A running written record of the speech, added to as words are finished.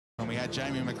we had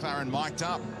Jamie McLaren mic'd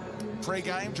up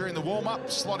pre-game during the warm-up.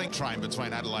 Slotting train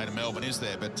between Adelaide and Melbourne is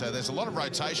there, but there's a lot of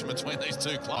rotation between these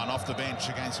two clubs. Off the bench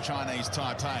against Chinese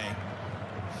Taipei.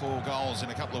 4 goals in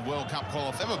a couple of World Cup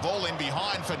qualifiers. Have a ball in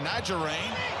behind for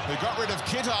Najarine, who got rid of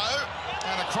Kitto,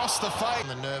 and across the face.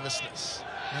 The nervousness.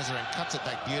 Najarine cuts it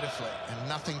back beautifully, and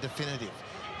nothing definitive.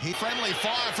 Friendly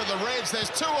fire for the Reds. There's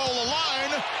 2 all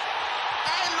alone.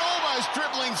 And almost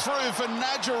dribbling through for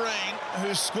Najarine,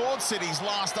 who scored City's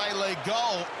last A-League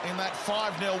goal in that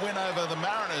 5-0 win over the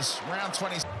Mariners, round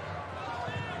 20.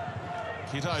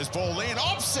 Kitto's ball in.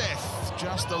 Opseth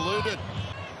just eluded.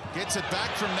 Gets it back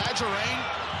from Najarine.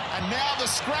 And now the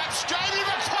scraps. Jamie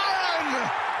McLaren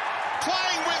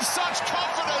playing with such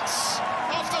confidence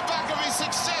off the back of his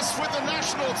success with the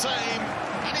national team.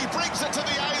 And he brings it to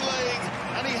the A-League.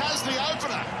 And he has the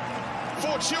opener.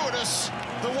 Fortuitous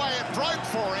the way it broke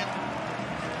for him,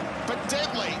 but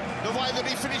deadly the way that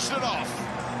he finished it off.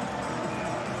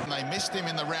 And they missed him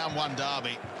in the round 1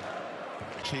 derby.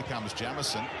 Here comes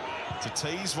Jamison to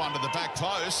tease one to the back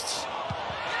post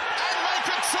and make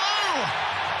it 2!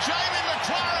 Jamie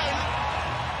McLaren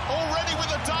already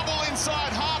with a double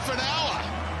inside half an hour.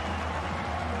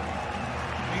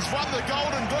 He's won the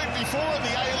Golden Boot before in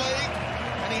the A-League,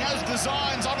 and he has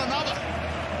designs on another.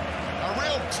 A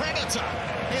real predator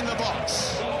in the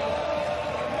box.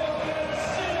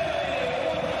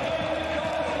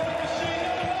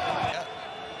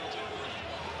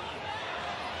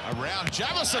 Around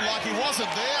Jamison like he wasn't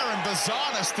there, and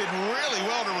Bazanis did really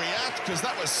well to react because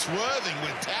that was swerving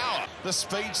with power. The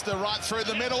speedster right through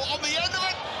the middle. On the end of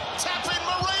it, tap in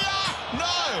Maria!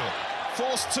 No!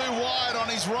 Forced too wide on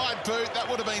his right boot. That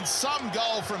would have been some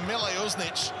goal from Mile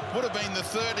Uznic. Would have been the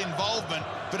 3rd involvement,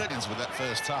 but it ends with that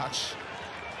first touch.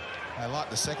 They like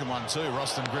the second one too.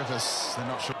 Roston Griffiths, they're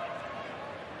not sure.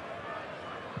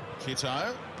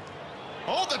 Kitto.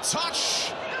 Oh, the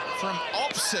touch from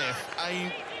Opseth.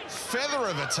 A feather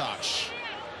of a touch.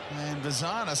 And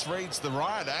Bazanis reads the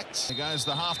riot act. Here goes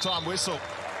the halftime whistle.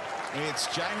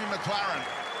 It's Jamie McLaren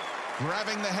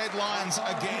grabbing the headlines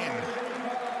again.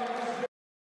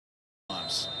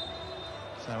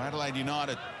 So Adelaide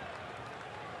United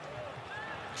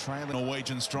trailing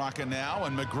Norwegian striker now,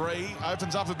 and McGree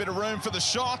opens up a bit of room for the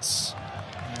shots.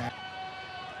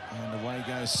 And away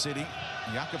goes City.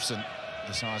 Jakobsen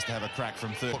decides to have a crack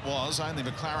from 3rd. It was only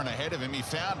McLaren ahead of him. He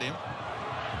found him.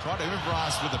 Tried to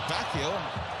improvise with the back heel.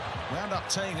 Wound up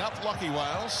teeing up Lockie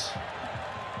Wales.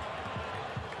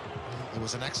 It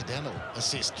was an accidental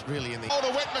assist, really, in the... Oh, to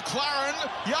wet McLaren.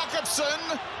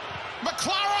 Jakobsen.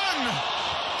 McLaren!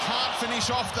 Can't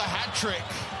finish off the hat-trick.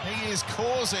 He is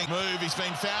causing move. He's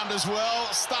been found as well.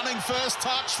 Stunning first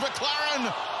touch.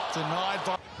 McLaren denied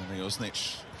by Mile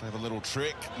Uznic. Clever little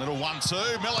trick. Little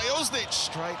 1-2. Mile Uznic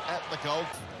straight at the goal.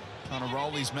 Trying to roll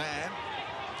his man.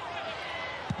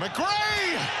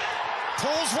 McGree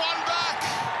pulls one back.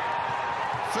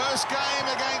 First game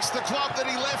against the club that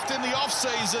he left in the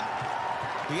off-season.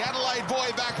 The Adelaide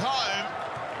boy back home.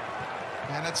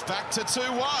 And it's back to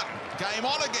 2-1. Game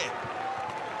on again.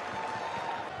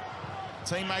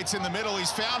 Teammates in the middle.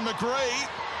 He's found McGree.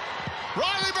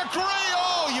 Riley McGree!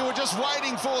 Oh, you were just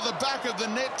waiting for the back of the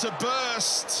net to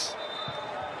burst.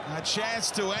 A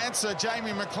chance to answer.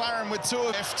 Jamie McLaren with 2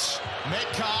 left.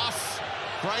 Metcalf.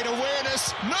 Great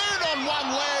awareness. Noon on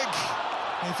one leg.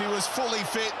 If he was fully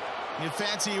fit, you'd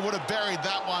fancy he would have buried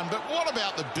that one. But what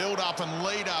about the build-up and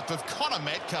lead-up of Connor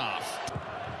Metcalf?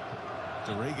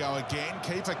 Dorigo again.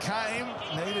 Keeper came.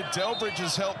 Needed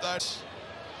Delbridge's help, though.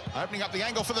 Opening up the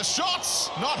angle for the shots.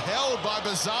 Not held by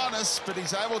Bazanis, but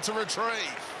he's able to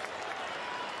retrieve.